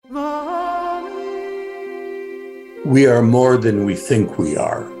we are more than we think we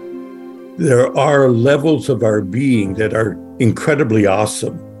are. There are levels of our being that are incredibly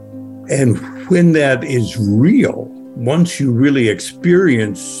awesome. And when that is real, once you really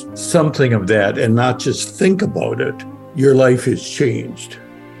experience something of that and not just think about it, your life is changed.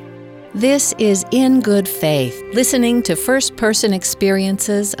 This is In Good Faith, listening to first-person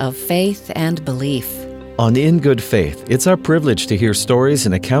experiences of faith and belief. On In Good Faith, it's our privilege to hear stories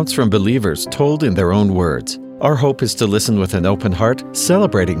and accounts from believers told in their own words. Our hope is to listen with an open heart,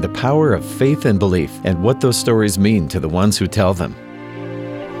 celebrating the power of faith and belief and what those stories mean to the ones who tell them.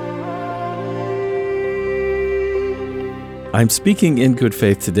 I'm speaking in good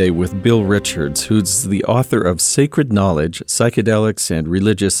faith today with Bill Richards, who's the author of Sacred Knowledge, Psychedelics and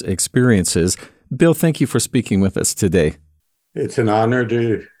Religious Experiences. Bill, thank you for speaking with us today. It's an honor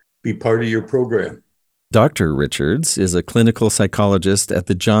to be part of your program. Dr. Richards is a clinical psychologist at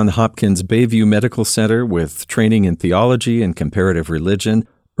the Johns Hopkins Bayview Medical Center with training in theology and comparative religion.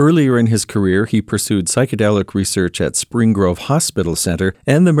 Earlier in his career, he pursued psychedelic research at Spring Grove Hospital Center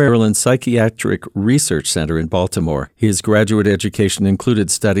and the Maryland Psychiatric Research Center in Baltimore. His graduate education included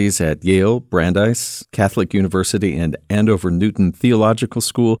studies at Yale, Brandeis, Catholic University, and Andover Newton Theological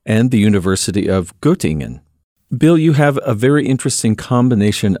School, and the University of Göttingen. Bill, you have a very interesting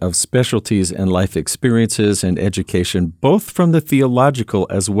combination of specialties and life experiences and education, both from the theological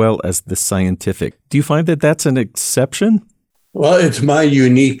as well as the scientific. Do you find that that's an exception? Well, it's my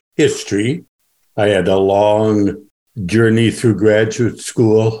unique history. I had a long journey through graduate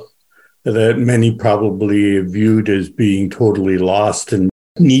school that many probably viewed as being totally lost and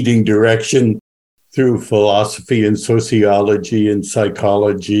needing direction through philosophy and sociology and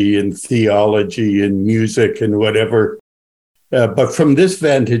psychology and theology and music and whatever. But from this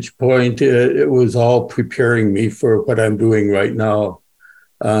vantage point, it was all preparing me for what I'm doing right now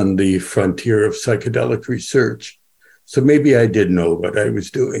on the frontier of psychedelic research. So maybe I did know what I was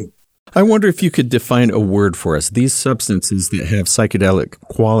doing. I wonder if you could define a word for us. These substances that have psychedelic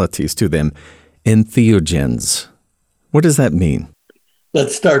qualities to them, entheogens. What does that mean?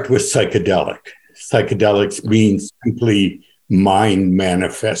 Let's start with psychedelic. Psychedelics means simply mind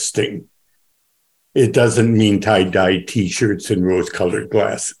manifesting. It doesn't mean tie-dye T-shirts and rose-colored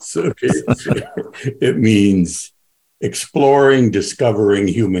glasses. Okay? It means exploring, discovering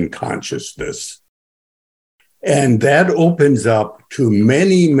human consciousness. And that opens up to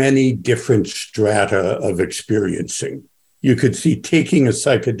many, many different strata of experiencing. You could see taking a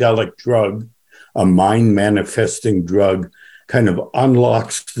psychedelic drug, a mind-manifesting drug, kind of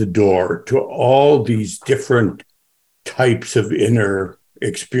unlocks the door to all these different types of inner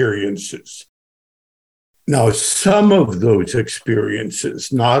experiences. Now, some of those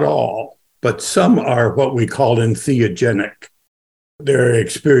experiences, not all, but some are what we call entheogenic. They're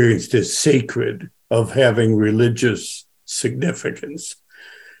experienced as sacred, of having religious significance.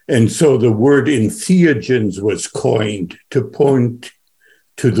 And so the word entheogens was coined to point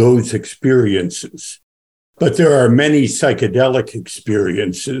to those experiences. But there are many psychedelic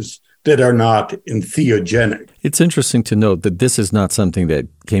experiences that are not entheogenic. It's interesting to note that this is not something that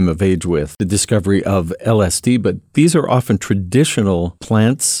came of age with the discovery of LSD, but these are often traditional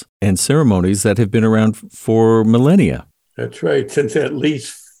plants and ceremonies that have been around for millennia. That's right, since at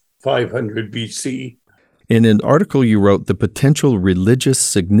least 500 BC. In an article you wrote, The Potential Religious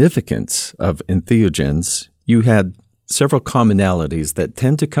Significance of Entheogens, you had several commonalities that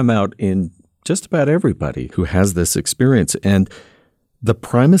tend to come out in just about everybody who has this experience. And the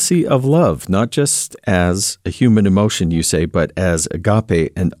primacy of love, not just as a human emotion, you say, but as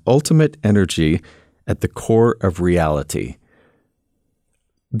agape, an ultimate energy at the core of reality.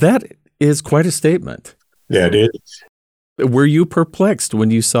 That is quite a statement. That is. Were you perplexed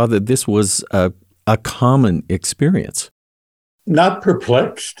when you saw that this was a common experience? Not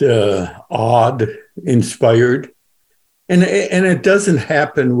perplexed, awed, inspired. And it doesn't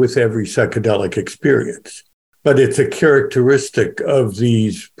happen with every psychedelic experience, but it's a characteristic of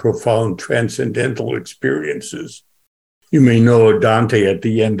these profound transcendental experiences. You may know Dante at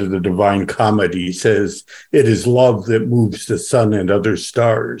the end of the Divine Comedy says, "It is love that moves the sun and other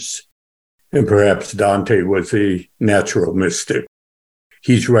stars." And perhaps Dante was a natural mystic.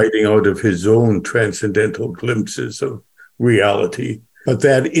 He's writing out of his own transcendental glimpses of reality. But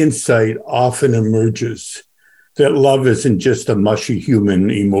that insight often emerges that love isn't just a mushy human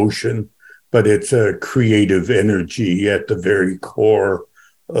emotion, but it's a creative energy at the very core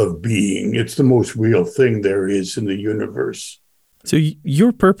of being. It's the most real thing there is in the universe. So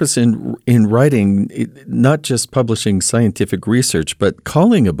your purpose in writing, not just publishing scientific research, but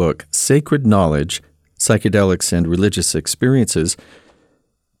calling a book Sacred Knowledge, Psychedelics and Religious Experiences,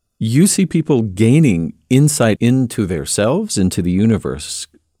 you see people gaining insight into themselves, into the universe?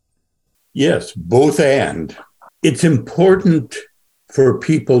 Yes, both and. It's important for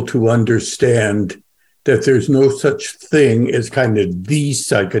people to understand that there's no such thing as kind of the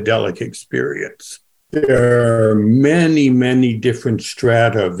psychedelic experience. There are many, many different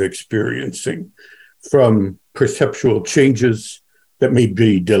strata of experiencing, from perceptual changes that may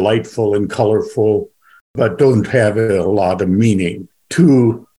be delightful and colorful, but don't have a lot of meaning,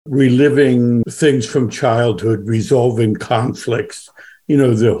 to reliving things from childhood, resolving conflicts,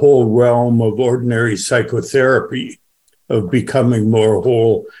 the whole realm of ordinary psychotherapy, of becoming more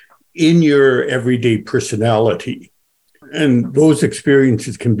whole in your everyday personality. And those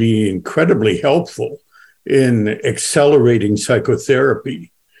experiences can be incredibly helpful in accelerating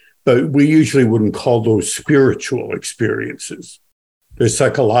psychotherapy, but we usually wouldn't call those spiritual experiences. They're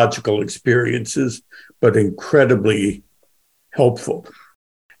psychological experiences, but incredibly helpful.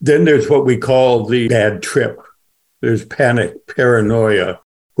 Then there's what we call the bad trip. There's panic, paranoia,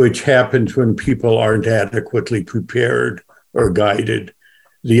 which happens when people aren't adequately prepared or guided.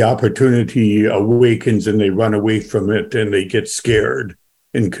 The opportunity awakens and they run away from it and they get scared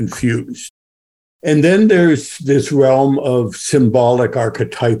and confused. And then there's this realm of symbolic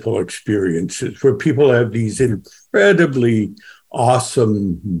archetypal experiences where people have these incredibly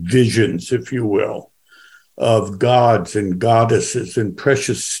awesome visions, if you will, of gods and goddesses and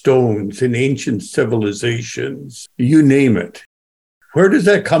precious stones and ancient civilizations, you name it. Where does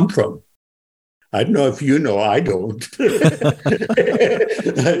that come from? I don't know if you know, I don't. Is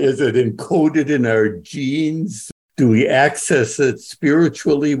it encoded in our genes? Do we access it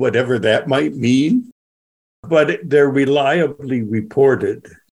spiritually, whatever that might mean? But they're reliably reported.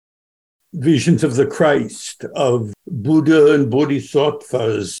 Visions of the Christ, of Buddha and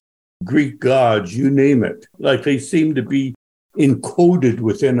Bodhisattvas, Greek gods, you name it. Like they seem to be encoded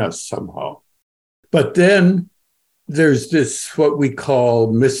within us somehow. But then there's this, what we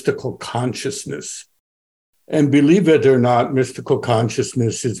call mystical consciousness. And believe it or not, mystical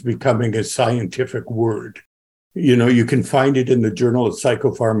consciousness is becoming a scientific word. You can find it in the Journal of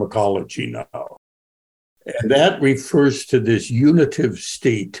Psychopharmacology now. And that refers to this unitive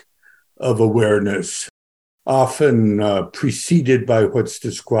state of awareness, often preceded by what's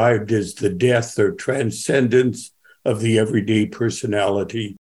described as the death or transcendence of the everyday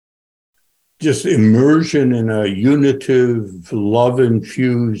personality. Just immersion in a unitive,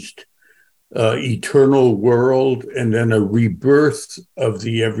 love-infused, eternal world, and then a rebirth of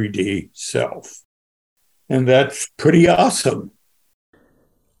the everyday self. And that's pretty awesome.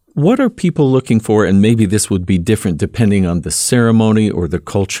 What are people looking for, and maybe this would be different depending on the ceremony or the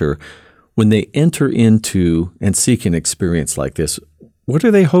culture, when they enter into and seek an experience like this? What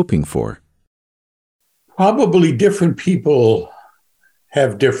are they hoping for? Probably different people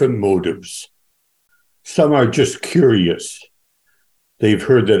have different motives. Some are just curious. They've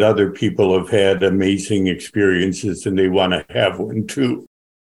heard that other people have had amazing experiences and they want to have one too.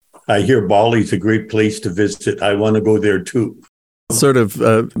 I hear Bali's a great place to visit. I want to go there too. Sort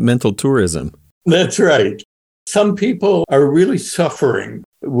of mental tourism. That's right. Some people are really suffering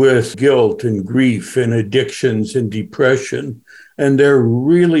with guilt and grief and addictions and depression, and they're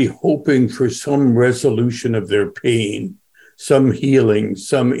really hoping for some resolution of their pain, some healing,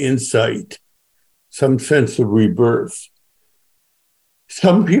 some insight, some sense of rebirth.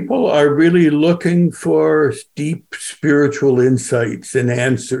 Some people are really looking for deep spiritual insights and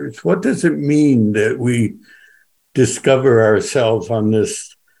answers. What does it mean that we discover ourselves on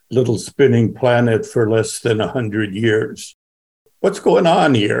this little spinning planet for less than 100 years? What's going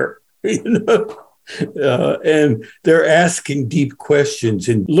on here? And they're asking deep questions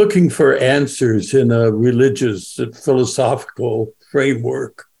and looking for answers in a religious, philosophical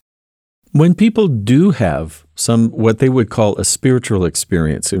framework. When people do have some, what they would call a spiritual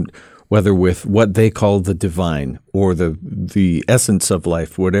experience, whether with what they call the divine or the essence of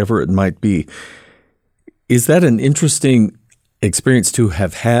life, whatever it might be, is that an interesting experience to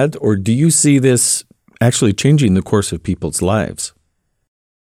have had, or do you see this actually changing the course of people's lives?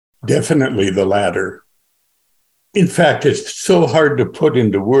 Definitely the latter. In fact, it's so hard to put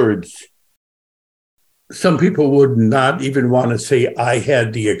into words. Some people would not even want to say, I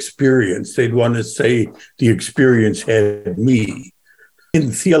had the experience. They'd want to say, the experience had me.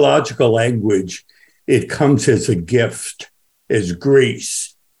 In theological language, it comes as a gift, as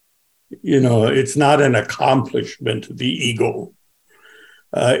grace. It's not an accomplishment of the ego.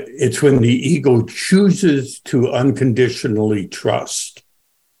 It's when the ego chooses to unconditionally trust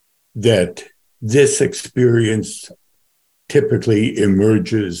that this experience typically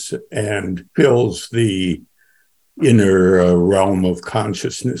emerges and fills the inner realm of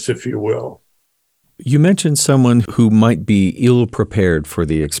consciousness, if you will. You mentioned someone who might be ill-prepared for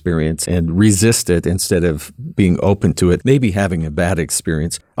the experience and resist it instead of being open to it, maybe having a bad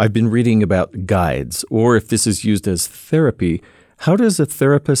experience. I've been reading about guides, or if this is used as therapy, how does a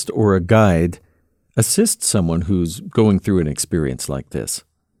therapist or a guide assist someone who's going through an experience like this?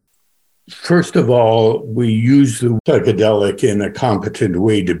 First of all, we use the psychedelic in a competent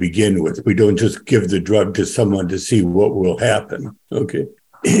way to begin with. We don't just give the drug to someone to see what will happen. Okay.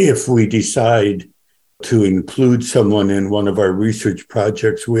 If we decide to include someone in one of our research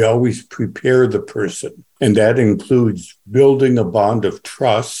projects, we always prepare the person. And that includes building a bond of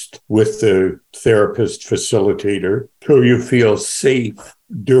trust with the therapist facilitator so you feel safe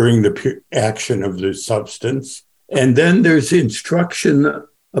during the action of the substance. And then there's instruction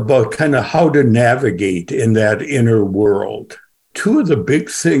about kind of how to navigate in that inner world. Two of the big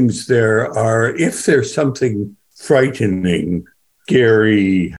things there are, if there's something frightening,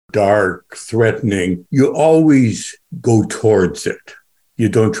 scary, dark, threatening, you always go towards it. You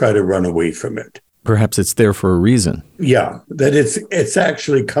don't try to run away from it. Perhaps it's there for a reason. Yeah, that it's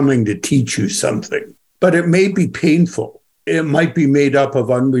actually coming to teach you something. But it may be painful. It might be made up of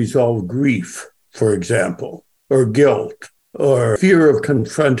unresolved grief, for example, or guilt, or fear of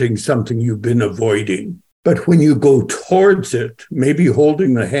confronting something you've been avoiding. But when you go towards it, maybe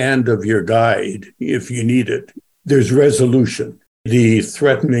holding the hand of your guide, if you need it, there's resolution. The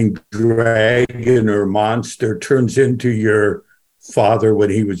threatening dragon or monster turns into your father when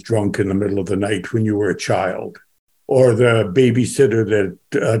he was drunk in the middle of the night when you were a child, or the babysitter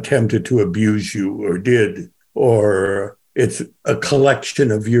that attempted to abuse you or did, or it's a collection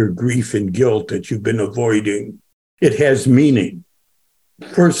of your grief and guilt that you've been avoiding. It has meaning.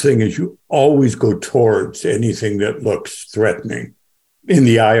 First thing is you always go towards anything that looks threatening. In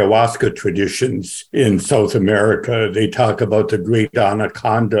the ayahuasca traditions in South America, they talk about the great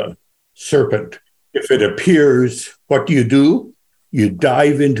anaconda serpent. If it appears, what do? You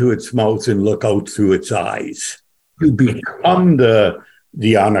dive into its mouth and look out through its eyes. You become the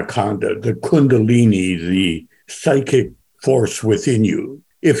anaconda, the kundalini, the psychic force within you.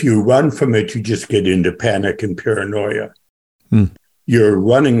 If you run from it, you just get into panic and paranoia. You're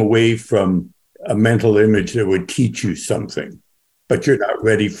running away from a mental image that would teach you something, but you're not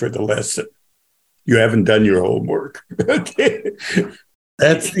ready for the lesson. You haven't done your homework. Okay.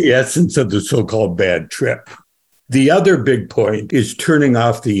 That's the essence of the so-called bad trip. The other big point is turning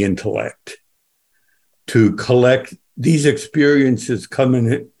off the intellect to collect these experiences come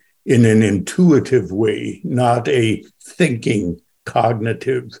in an intuitive way, not a thinking,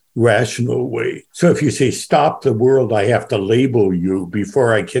 cognitive, rational way. So if you say, stop the world, I have to label you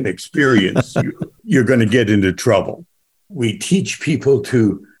before I can experience you, you're going to get into trouble. We teach people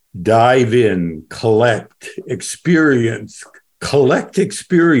to dive in, collect experiences,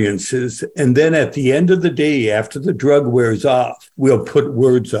 and then at the end of the day, after the drug wears off, we'll put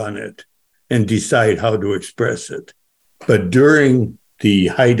words on it and decide how to express it. But during the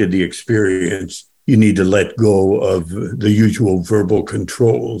height of the experience, you need to let go of the usual verbal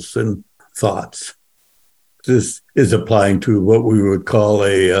controls and thoughts. This is applying to what we would call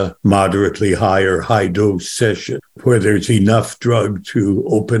a moderately high or high dose session, where there's enough drug to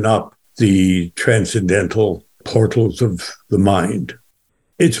open up the transcendental portals of the mind.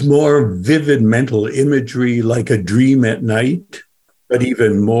 It's more vivid mental imagery, like a dream at night, but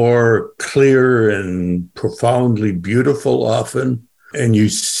even more clear and profoundly beautiful often. And you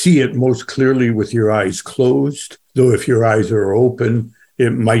see it most clearly with your eyes closed, though if your eyes are open,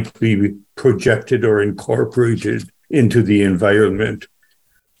 it might be projected or incorporated into the environment.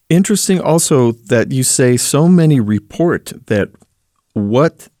 Interesting also that you say so many report that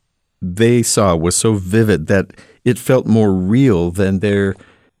what they saw was so vivid that it felt more real than their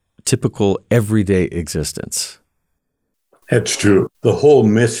typical everyday existence. That's true. The whole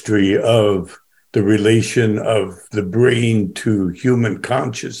mystery of the relation of the brain to human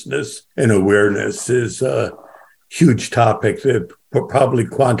consciousness and awareness is a huge topic that probably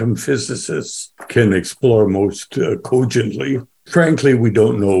quantum physicists can explore most cogently. Frankly, we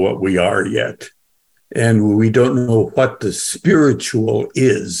don't know what we are yet. And we don't know what the spiritual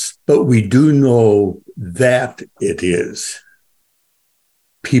is, but we do know that it is.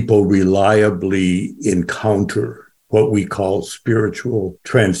 People reliably encounter what we call spiritual,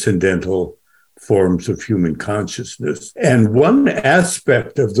 transcendental forms of human consciousness. And one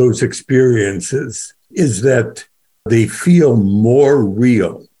aspect of those experiences is that they feel more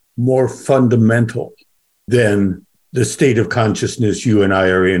real, more fundamental than the state of consciousness you and I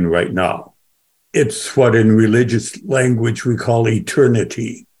are in right now. It's what in religious language we call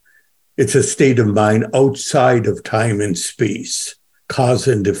eternity. It's a state of mind outside of time and space, cause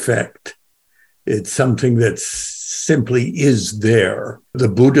and effect. It's something that simply is there. The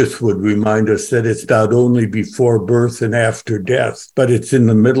Buddhists would remind us that it's not only before birth and after death, but it's in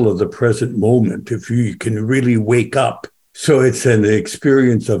the middle of the present moment if you can really wake up. So it's an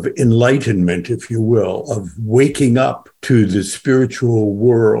experience of enlightenment, if you will, of waking up to the spiritual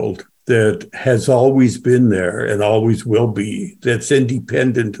world that has always been there and always will be, that's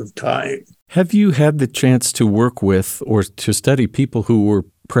independent of time. Have you had the chance to work with or to study people who were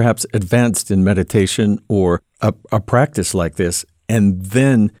perhaps advanced in meditation or a practice like this and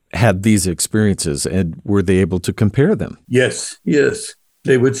then had these experiences, and were they able to compare them? Yes.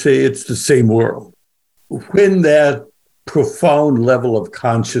 They would say it's the same world. When that profound level of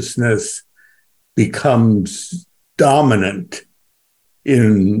consciousness becomes dominant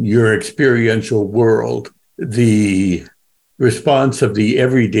in your experiential world, the response of the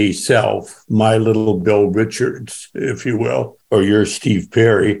everyday self, my little Bill Richards, if you will, or your Steve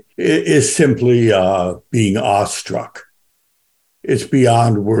Perry, is simply being awestruck. It's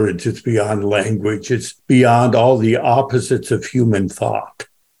beyond words, it's beyond language, it's beyond all the opposites of human thought.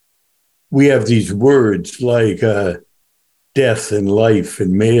 We have these words like death and life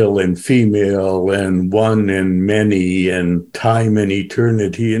and male and female and one and many and time and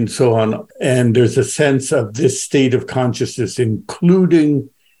eternity and so on. And there's a sense of this state of consciousness including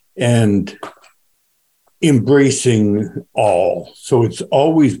and embracing all. So it's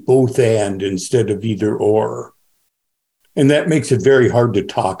always both and instead of either or. And that makes it very hard to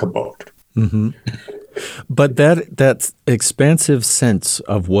talk about. Mm-hmm. But that expansive sense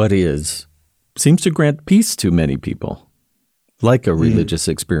of what is seems to grant peace to many people. Like a religious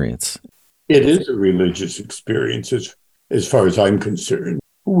experience. It is a religious experience as far as I'm concerned.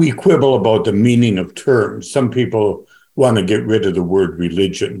 We quibble about the meaning of terms. Some people want to get rid of the word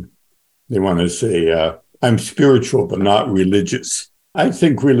religion. They want to say, I'm spiritual but not religious. I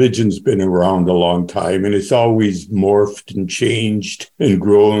think religion's been around a long time and it's always morphed and changed and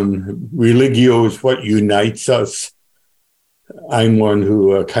grown. Religio is what unites us. I'm one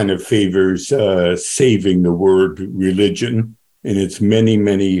who kind of favors saving the word religion in its many,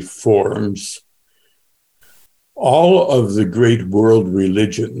 many forms. All of the great world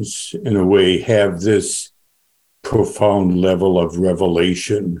religions, in a way, have this profound level of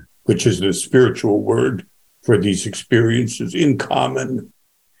revelation, which is the spiritual word for these experiences, in common,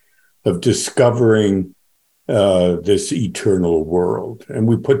 of discovering this eternal world. And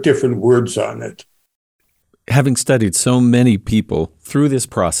we put different words on it. Having studied so many people through this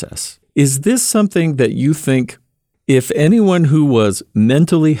process, is this something that you think, if anyone who was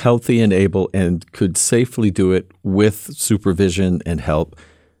mentally healthy and able and could safely do it with supervision and help,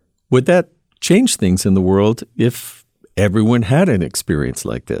 would that change things in the world if everyone had an experience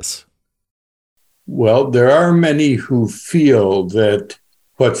like this? Well, there are many who feel that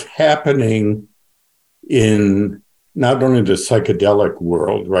what's happening in not only the psychedelic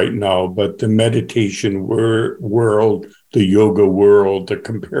world right now, but the meditation world, the yoga world, the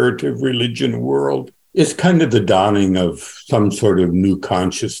comparative religion world, is kind of the dawning of some sort of new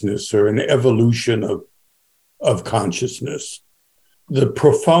consciousness or an evolution of consciousness. The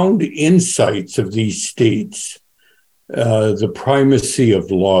profound insights of these states, the primacy of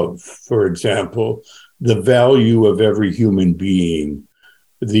love, for example, the value of every human being,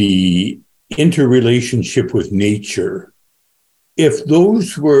 the interrelationship with nature, if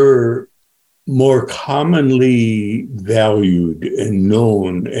those were more commonly valued and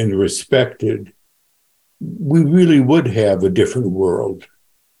known and respected, we really would have a different world.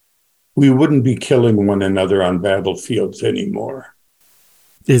 We wouldn't be killing one another on battlefields anymore.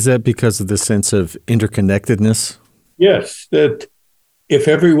 Is that because of the sense of interconnectedness? Yes, that if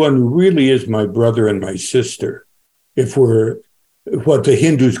everyone really is my brother and my sister, if we're what the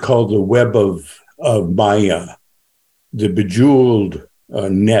Hindus call the web of Maya, the bejeweled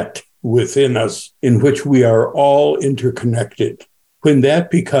net within us in which we are all interconnected, when that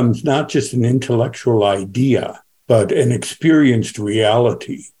becomes not just an intellectual idea, but an experienced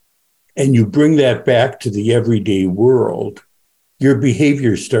reality, and you bring that back to the everyday world, your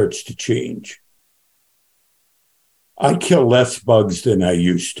behavior starts to change. I kill less bugs than I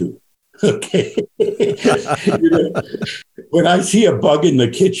used to. Okay. When I see a bug in the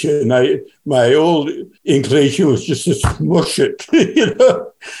kitchen, my old inclination was just to smush it.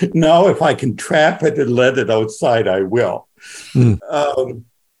 Now, if I can trap it and let it outside, I will.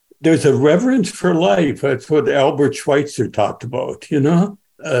 There's a reverence for life. That's what Albert Schweitzer talked about,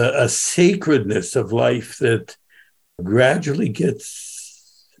 a sacredness of life that gradually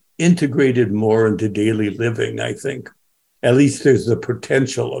gets integrated more into daily living, I think. At least there's the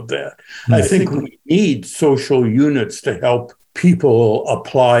potential of that. I think we need social units to help people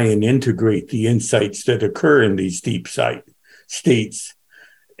apply and integrate the insights that occur in these deep states.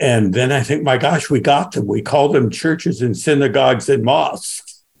 And then I think, my gosh, we got them. We call them churches and synagogues and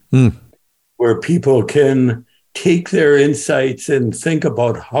mosques, where people can take their insights and think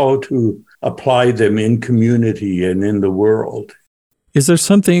about how to apply them in community and in the world. Is there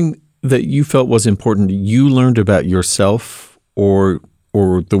something that you felt was important you learned about yourself or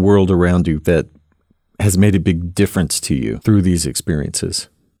the world around you that has made a big difference to you through these experiences?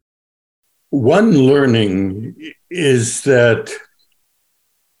 One learning is that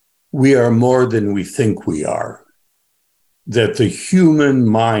we are more than we think we are, that the human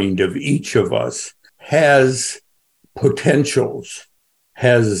mind of each of us has potentials,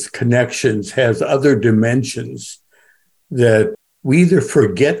 has connections, has other dimensions that we either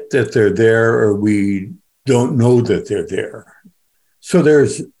forget that they're there or we don't know that they're there. So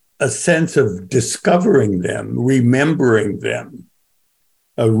there's a sense of discovering them, remembering them,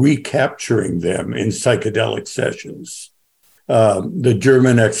 recapturing them in psychedelic sessions. The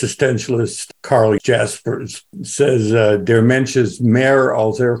German existentialist Karl Jaspers says, der Mensch ist mehr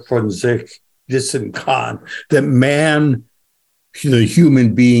als von sich wissen kann, that man, the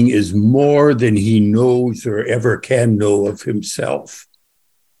human being, is more than he knows or ever can know of himself.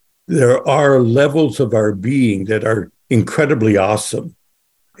 There are levels of our being that are incredibly awesome.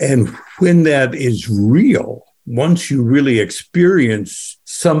 And when that is real, once you really experience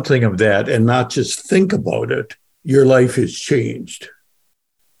something of that and not just think about it, your life is changed.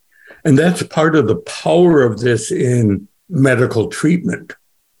 And that's part of the power of this in medical treatment,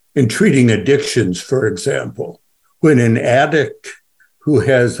 in treating addictions, for example. When an addict who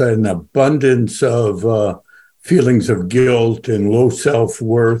has an abundance of feelings of guilt and low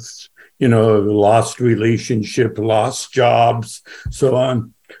self-worth, lost relationship, lost jobs, so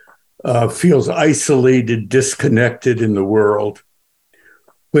on, feels isolated, disconnected in the world.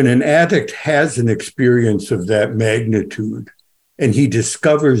 When an addict has an experience of that magnitude and he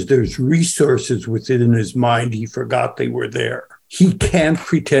discovers there's resources within his mind he forgot they were there, he can't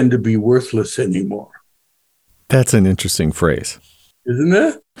pretend to be worthless anymore. That's an interesting phrase. Isn't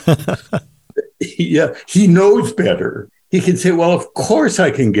it? Yeah, he knows better. He can say, well, of course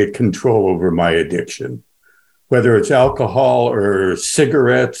I can get control over my addiction, whether it's alcohol or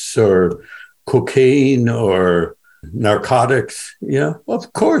cigarettes or cocaine or narcotics. Yeah, well,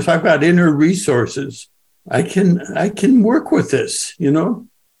 of course I've got inner resources. I can work with this,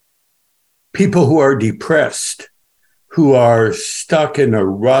 People who are depressed, who are stuck in a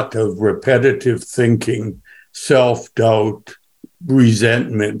rut of repetitive thinking, self-doubt,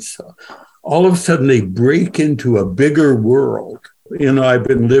 resentments, all of a sudden they break into a bigger world. I've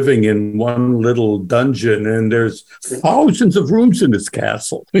been living in one little dungeon and there's thousands of rooms in this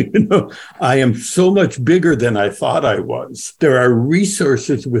castle. I am so much bigger than I thought I was. There are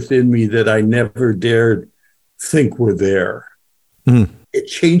resources within me that I never dared think were there. It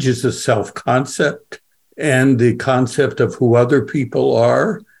changes the self-concept and the concept of who other people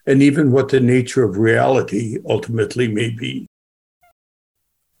are and even what the nature of reality ultimately may be.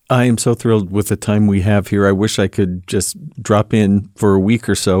 I am so thrilled with the time we have here. I wish I could just drop in for a week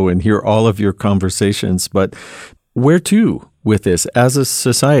or so and hear all of your conversations. But where to with this as a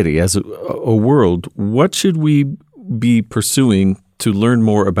society, as a world? What should we be pursuing to learn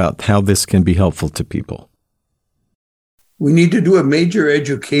more about how this can be helpful to people? We need to do a major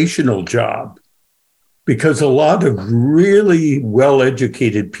educational job because a lot of really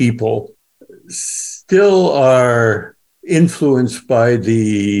well-educated people still are influenced by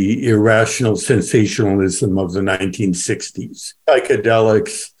the irrational sensationalism of the 1960s.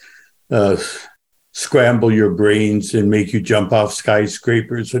 Psychedelics scramble your brains and make you jump off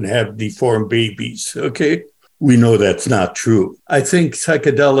skyscrapers and have deformed babies, okay? We know that's not true. I think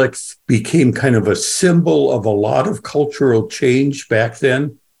psychedelics became kind of a symbol of a lot of cultural change back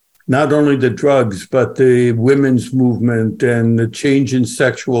then. Not only the drugs, but the women's movement and the change in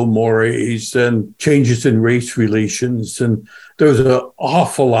sexual mores and changes in race relations. And there was an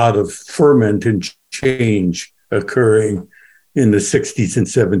awful lot of ferment and change occurring in the 60s and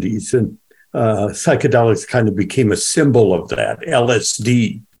 70s. And psychedelics kind of became a symbol of that,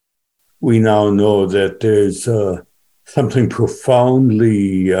 LSD. We now know that there's something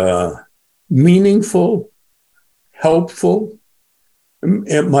profoundly meaningful, helpful.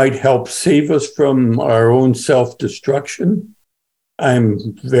 It might help save us from our own self-destruction.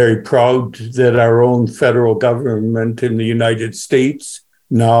 I'm very proud that our own federal government in the United States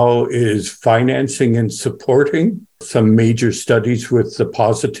now is financing and supporting some major studies with the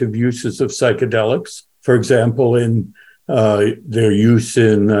positive uses of psychedelics. For example, in their use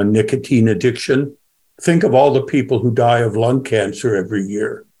in nicotine addiction, Think of all the people who die of lung cancer every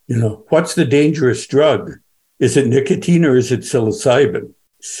year. What's the dangerous drug? Is it nicotine or is it psilocybin?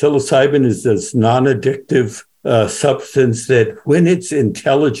 Psilocybin is this non-addictive substance that, when it's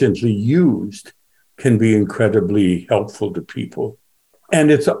intelligently used, can be incredibly helpful to people.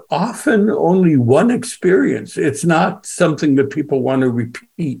 And it's often only one experience. It's not something that people want to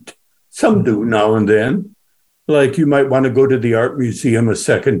repeat. Some do now and then. Like you might want to go to the art museum a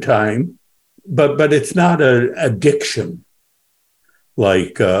second time, but it's not an addiction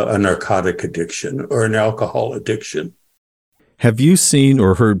like a narcotic addiction or an alcohol addiction. Have you seen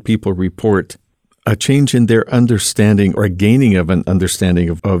or heard people report a change in their understanding or a gaining of an understanding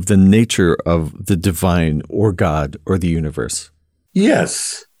of the nature of the divine or God or the universe?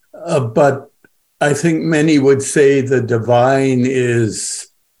 Yes, but I think many would say the divine is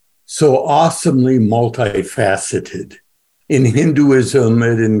so awesomely multifaceted. In Hinduism,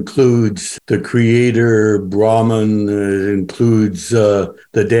 it includes the creator, Brahman, it includes the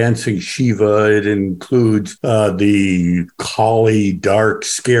dancing Shiva, it includes the Kali, dark,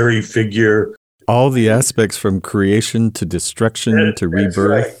 scary figure. All the aspects from creation to destruction to rebirth.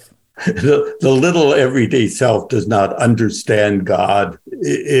 Right. The little everyday self does not understand God.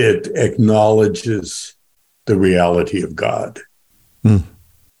 It acknowledges the reality of God.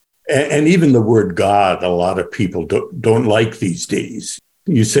 And even the word God, a lot of people don't like these days.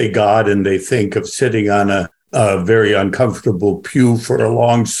 You say God and they think of sitting on a very uncomfortable pew for a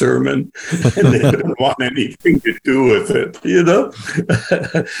long sermon, and they don't want anything to do with it,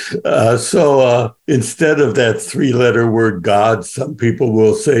 So instead of that three-letter word God, some people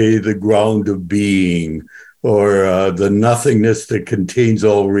will say the ground of being, or the nothingness that contains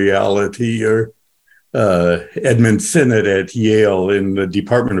all reality, or Edmund Sinnott at Yale in the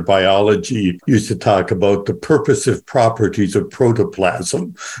Department of Biology used to talk about the purposive properties of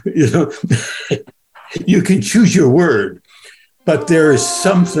protoplasm. You can choose your word, but there is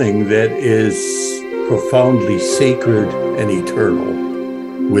something that is profoundly sacred and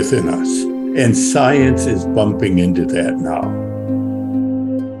eternal within us. And science is bumping into that now.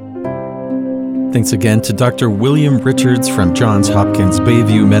 Thanks again to Dr. William Richards from Johns Hopkins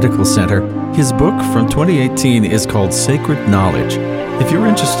Bayview Medical Center. His book from 2018 is called Sacred Knowledge. If you're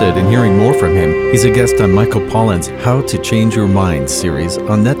interested in hearing more from him, he's a guest on Michael Pollan's How to Change Your Mind series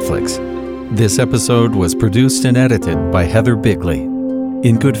on Netflix. This episode was produced and edited by Heather Bigley.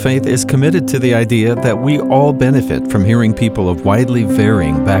 In Good Faith is committed to the idea that we all benefit from hearing people of widely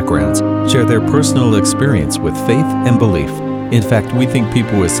varying backgrounds share their personal experience with faith and belief. In fact, we think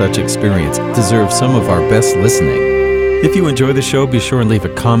people with such experience deserve some of our best listening. If you enjoy the show, be sure and leave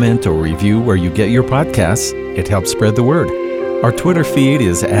a comment or review where you get your podcasts. It helps spread the word. Our Twitter feed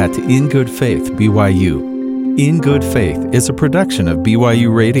is at In Good Faith BYU. In Good Faith is a production of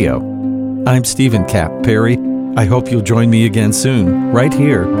BYU Radio. I'm Stephen Cap Perry. I hope you'll join me again soon, right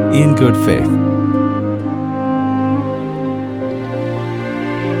here in Good Faith.